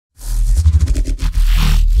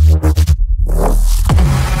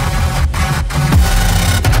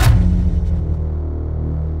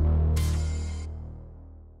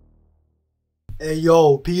Hey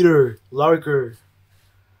yo, Peter, Larker.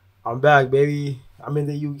 I'm back, baby. I'm in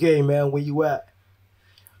the UK, man. Where you at?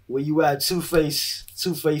 Where you at? TwoFace.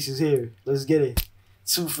 TwoFace is here. Let's get it.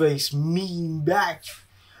 TwoFace, me back.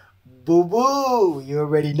 Boo boo. You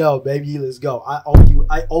already know, baby. Let's go. I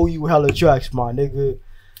owe you hella tracks, my nigga.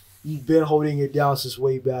 You've been holding it down since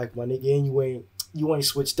way back, my nigga. And you ain't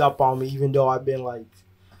switched up on me, even though I've been like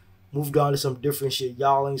moved on to some different shit.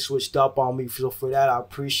 Y'all ain't switched up on me. So for that, I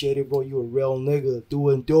appreciate it, bro. You a real nigga.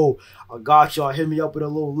 Through and through. I got y'all. Hit me up with a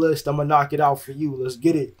little list. I'ma knock it out for you. Let's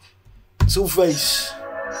get it. TwoFace.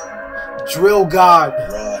 Drill God.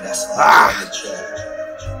 Yeah.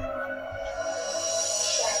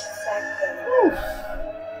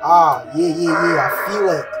 I feel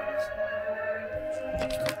it.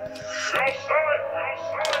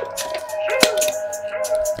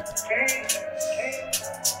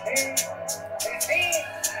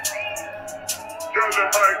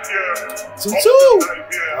 Two. I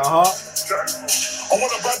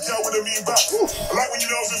want a bad girl with a mean back. I like when you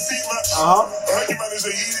nails and feet match. I heard your man is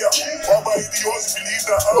an idiot. Why buy the yours if you leave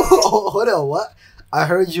that? Hold on, what? I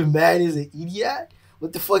heard your man is an idiot?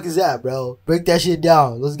 What the fuck is that, bro? Break that shit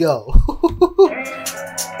down. Let's go.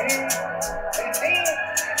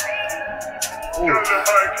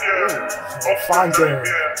 Fine thing.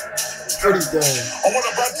 Pretty thing. I want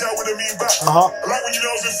a bad girl with a mean back. I like when you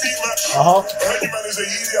nails and feet match. I heard your man is an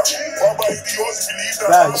idiot. Why buy the yours if you leave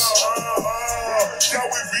that? Yeah,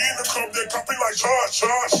 we be in the club, they're clapping like charge.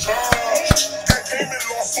 That came in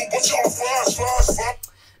last, so watch it on fast.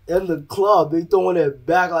 In the club, they throwing it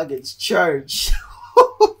back like it's church.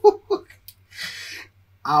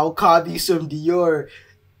 I'll copy some Dior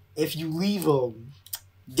if you leave them.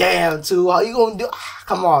 Damn, too. How you gonna do?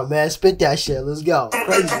 Come on, man. Spit that shit. Let's go.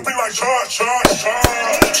 Crazy. That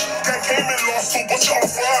came in last, so watch it on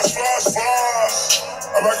fast.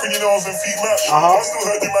 I like when you nails and feet match. I still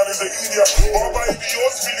heard your man is an idiot. Why buy the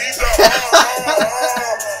yours if you leave that?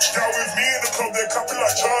 Yeah, with me in the club, they're clapping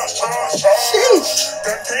like charge.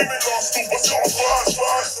 That came in last, so watch it on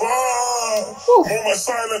fast. Moment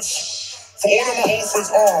silence. For all of my old friends,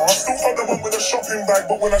 I still have them on with a shopping bag,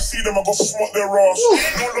 but when I see them, I go smut their ass.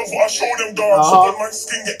 No love what I show them, dog. So when my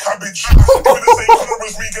skin get cabbage, even the same color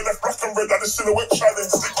as me, get left black and red like the silhouette challenge.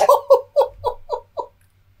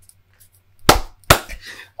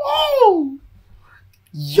 Oh,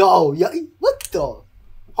 yo, what the?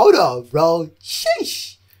 Hold on, bro.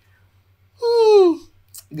 Sheesh.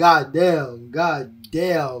 God damn.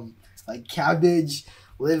 Like cabbage.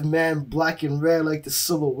 Live man black and red like the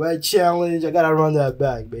silhouette challenge. I gotta run that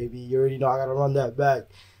back, baby. You already know I gotta run that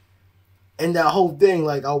back. And that whole thing,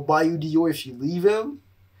 like I'll buy you Dior if you leave him.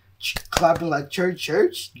 Clapping like church.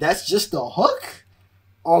 That's just the hook?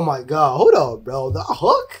 Oh my god. Hold on, bro. The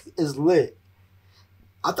hook is lit.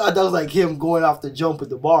 I thought that was like him going off the jump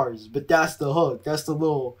with the bars. But that's the hook. That's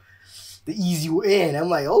the easy in. I'm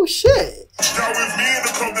like, oh shit. Now with me in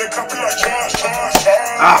the club, they're clapping like charge.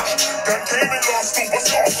 That came in last, so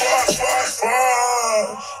what's on fast.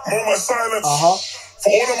 Moment silence.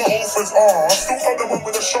 For all of my old friends, I still have them on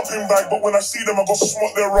with a shopping bag, but when I see them, I go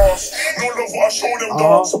smut their ass. No love what I show them,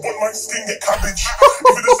 dog. So when my skin get cabbage,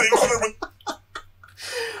 even the same color.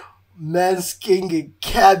 Man's skin get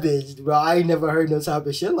cabbaged, bro. I ain't never heard no type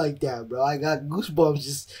of shit like that, bro. I got goosebumps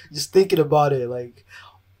just thinking about it. Like,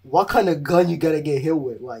 what kind of gun you gotta get hit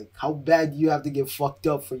with? Like, how bad do you have to get fucked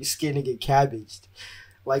up for your skin to get cabbaged?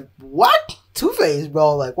 Like, what? TwoFace,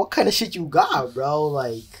 bro. Like, what kind of shit you got, bro?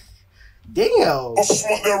 Like, damn. I'll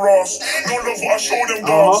smut their ass. No love what I show them,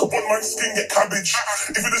 dog. So when my skin get cabbage,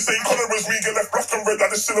 if it's the same color as me, get left black and red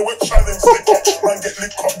like the silhouette challenge. Stick up, man get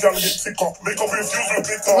lick up, gal get thick up. Make up infused with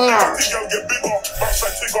glitter. Happy gal get bigger.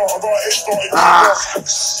 Backside figure, I got A-star.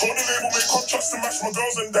 So the label make contracts to match my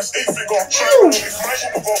girls, and that's A-figure. If my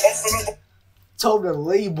woman go off, then I go. Told the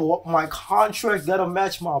label my contract gotta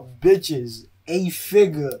match my bitches.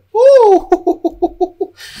 A-figure.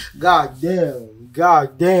 Woo! God damn.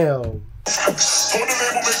 So the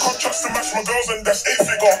label make contracts to match my girls, and that's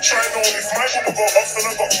A-figure. Try know if my woman go off, then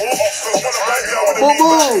I got more offers. Wanna buy it out with a meat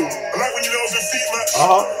match. I like when you nails and feet match.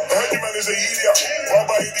 I heard your man is an idiot. Why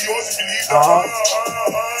buy the yours if you leave that?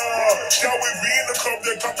 Yeah, with me in the club,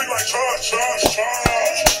 they're clapping like charge.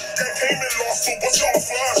 That came in last, so watch it on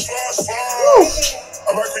fast.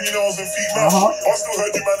 I like when you nails and feet match. I still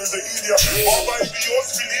heard your man is an idiot. Why buy the yours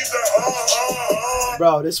if you leave that?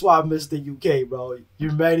 Bro, that's why I miss the UK, bro.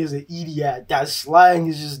 Your man is an idiot. That slang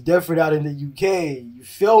is just different out in the UK. You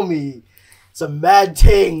feel me? It's a mad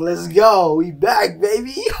thing. Let's go. We back,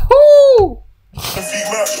 baby. Woo! I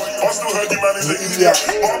still heard your man is an idiot.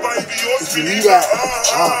 All my yours, believe that.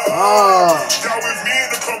 Y'all with me in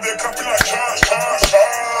the club, they're clapping like trash.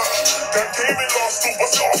 That came in last, still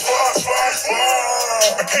bust it on fast.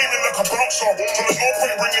 I came in like a bouncer, so there's no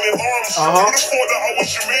point bringing in arms. You would have thought that I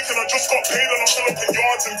was Jamaican, I just got paid and I'm still up in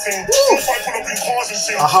yards and thing. So if I pull up in cars and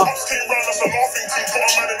sing, ups came round as a laughing thing, put a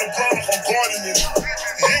man in the ground like I'm gardening.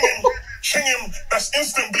 Ying him, ching him, that's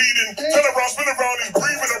instant bleeding. Turn around, spin around, he's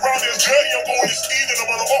breathing around his journey, I'm going to speeding,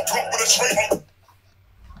 I'm on the up block with a straight on.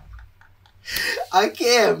 I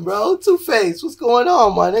can't, bro. TwoFace, what's going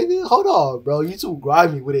on, my nigga? Hold on, bro. You too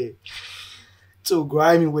grimy with it. Too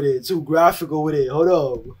grimy with it. Too graphical with it. Hold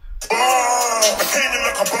on. I came in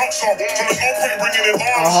like a bouncer, so there's no point bringing in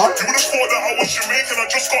arms. You would have thought that I was Jamaican, I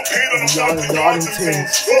just got paid and I'm still up in yards and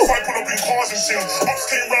things. So if I pull up in cars and sing, ups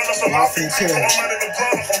came round as a laughing thing, put a man in the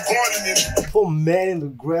ground like I'm gardening. Put a man in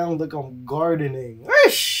the ground like I'm gardening.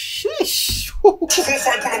 Sheesh. So if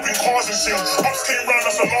I pull up in cars and sing, ups came round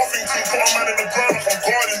as a laughing thing, put a man in the ground like I'm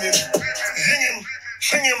gardening. Ying him,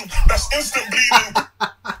 ching him, that's instant bleeding.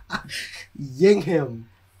 Ying him,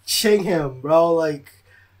 ching him, bro. Like,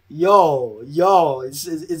 yo, it's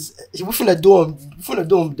we finna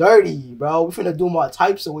do him dirty, bro. We finna do him all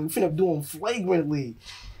types of way. We finna do him flagrantly.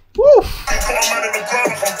 Woo! Put a man in the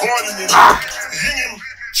ground like I'm gardening. Ying him,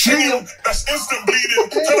 ching him, that's instant bleeding.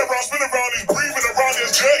 Turn around, spin around, he's breathing around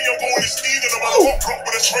his journey, I'm going to speeding. I'm on a hot block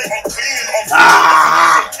with a straight on cleaning. I'm feeling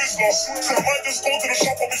like so I might just go to the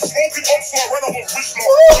shop, I'll be smoking up, so I ran out of Richland.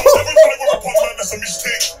 Every time I run man, that's a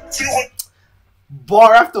mistake. 200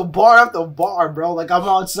 bar after bar after bar, bro. Like, I'm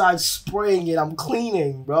outside spraying it, I'm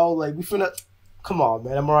cleaning, bro. Like, we finna, come on,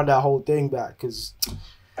 man. I'm gonna run that whole thing back, cause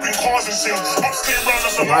cars and sing, ups came round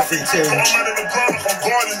as a laughing thing, put a man in the ground like I'm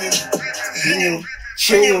gardening. Ying him,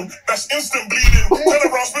 ching him, that's instant bleeding. Turn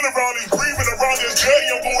around, spin around, he's breathing around his journey,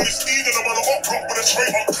 I'm going to speeding. I'm on a hot block with a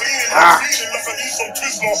straight on cleaning. I'm feeling like I need some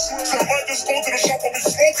Twizzler, so I might just go to the shop, I'll be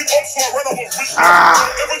smoking up, so I ran out of Richland.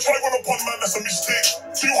 Every time I run upon man, that's a mistake.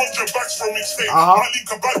 200 bags for a mixtape. My league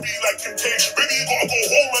kebab be like Kim K. Baby, you gotta go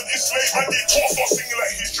home and it's late. Man, get caught, start singing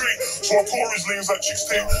like he's Drake. So I tore his lanes like chicks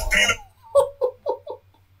tape.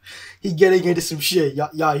 he getting into some shit.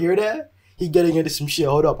 Y'all hear that? He getting into some shit.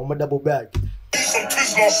 Hold up, I'm gonna double back. Some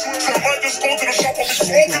Twizzler, so I might just go to the shop, I'll be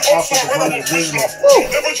smoking up, so I ran out of Richland.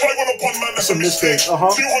 Never try one upon man, that's a mistake.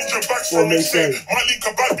 200 bags for a mixtape. My league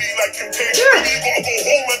kebab be like Kim K. Baby, you gotta go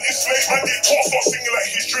home and it's late. Man, get caught, start singing like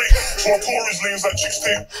he's Drake. So I tore his lanes like chicks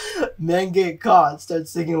tape. Man get caught, start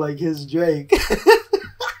singing like his Drake.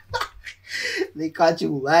 They caught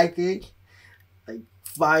you lacking, like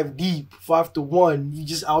 5 deep, 5 to 1. You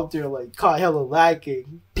just out there like caught hella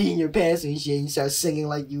lacking, peeing your pants and shit. You start singing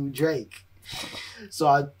like you Drake. So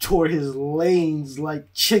I tore his lanes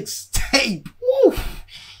like chicks tape. Woo!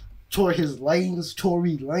 Tore his lanes,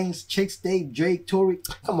 Tory lanes, chicks tape, Drake, Tory.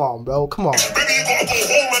 Come on, bro. Come on. Baby, you gotta go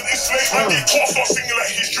home and it's late. Man, get caught, start singing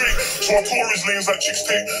like he's Drake. So I tore his lanes like chicks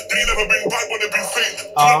tape. They ain't never been back when they been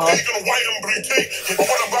fake. Till I'm pagan, white and blue tape. Yeah,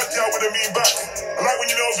 I want a bad guy with a mean back. I like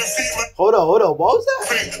when your nails and feet, man. Hold up. What was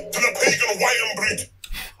that? Fake. Till I'm pagan, white and blue.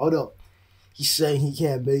 Hold up. He's saying he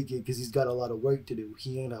can't make it because he's got a lot of work to do.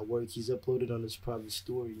 He ain't at work. He's uploaded on his private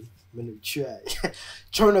story. I'm in the chat.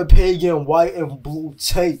 Turn a pagan white and blue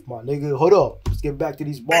tape, my nigga. Hold up. Let's get back to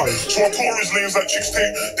these bars. So I tore his lanes like chicks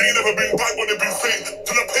tape. They ain't never been back when they been fake.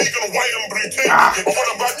 Till I'm pagan, white and blue tape. I want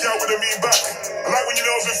a bad guy with a mean back. I like when your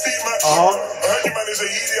nails and feet, man. I heard your man is a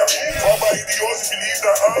idiot. How about you be yours if you leave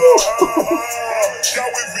that? Yeah,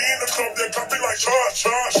 with me in the club, they're clapping like church.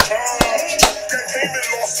 Get came in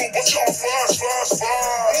last, so what's your first?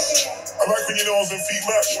 I like when your nails and feet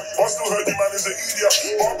match. I still heard your man is an idiot.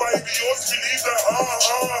 How about you be yours if you leave that?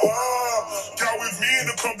 Yeah, with me in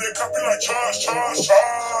the club, they're clapping like church.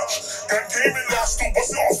 Get came in last, so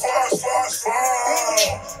what's your first?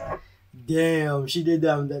 Damn, she did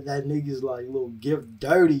that nigga's like little gift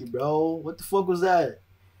dirty, bro. What the fuck was that?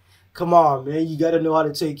 Come on, man. You gotta know how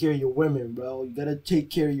to take care of your women, bro. You gotta take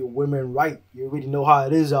care of your women right. You already know how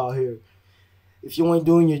it is out here. If you ain't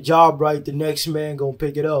doing your job right, the next man gonna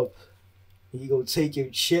pick it up. He gonna take your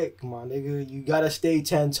chick, my nigga. You gotta stay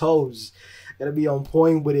 10 toes. Gotta be on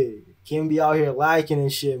point with it. Can't be out here lacking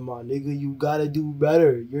and shit, my nigga. You gotta do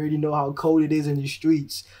better. You already know how cold it is in the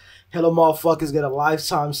streets. Hella motherfuckers get a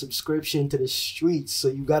lifetime subscription to the streets, so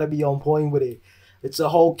you gotta be on point with it. It's a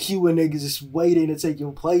whole queue of niggas just waiting to take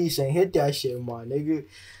your place and hit that shit, my nigga.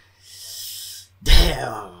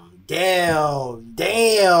 Damn. That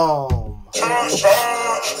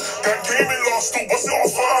came in last, so what's your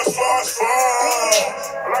first? I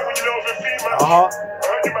like when you know the feet, man. I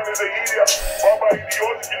heard your man is an idiot. How about you be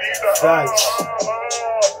yours if you leave that?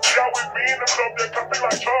 Yeah, with me in the club, they're clapping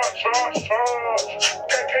like church.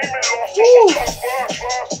 That came in last, so what's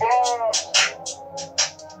your first?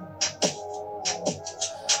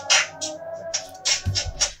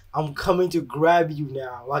 I'm coming to grab you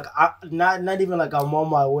now. Like not even like I'm on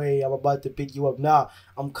my way. I'm about to pick you up now.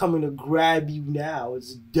 I'm coming to grab you now.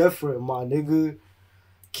 It's different, my nigga.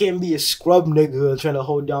 Can't be a scrub nigga trying to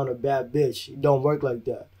hold down a bad bitch. It don't work like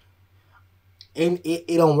that. And it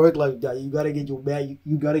don't work like that. You gotta get your bag.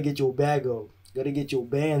 You gotta get your bag up. You gotta get your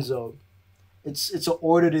bands up. It's an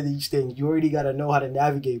order to these things. You already gotta know how to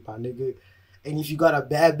navigate, my nigga. And if you got a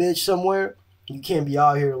bad bitch somewhere, you can't be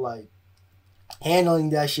out here like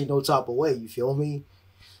handling that shit no type of way. You feel me?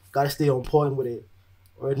 Gotta stay on point with it.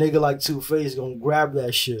 Or a nigga like TwoFace gonna grab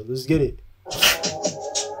that shit. Let's get it.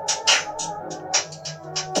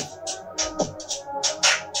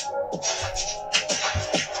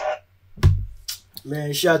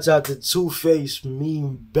 Man, shouts out to TwoFace,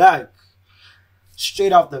 mean back.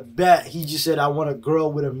 Straight off the bat, he just said, I want a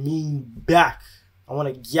girl with a mean back. I want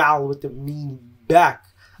a gal with a mean back.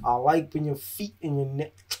 I like when your feet and your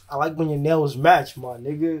I like when your nails match, my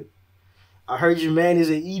nigga. I heard your man is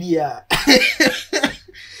an idiot.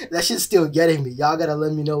 That shit's still getting me. Y'all gotta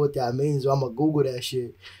let me know what that means, or I'm gonna Google that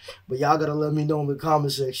shit. But y'all gotta let me know in the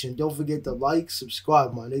comment section. Don't forget to like,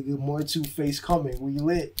 subscribe, my nigga. More TwoFace coming. We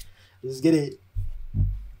lit. Let's get it.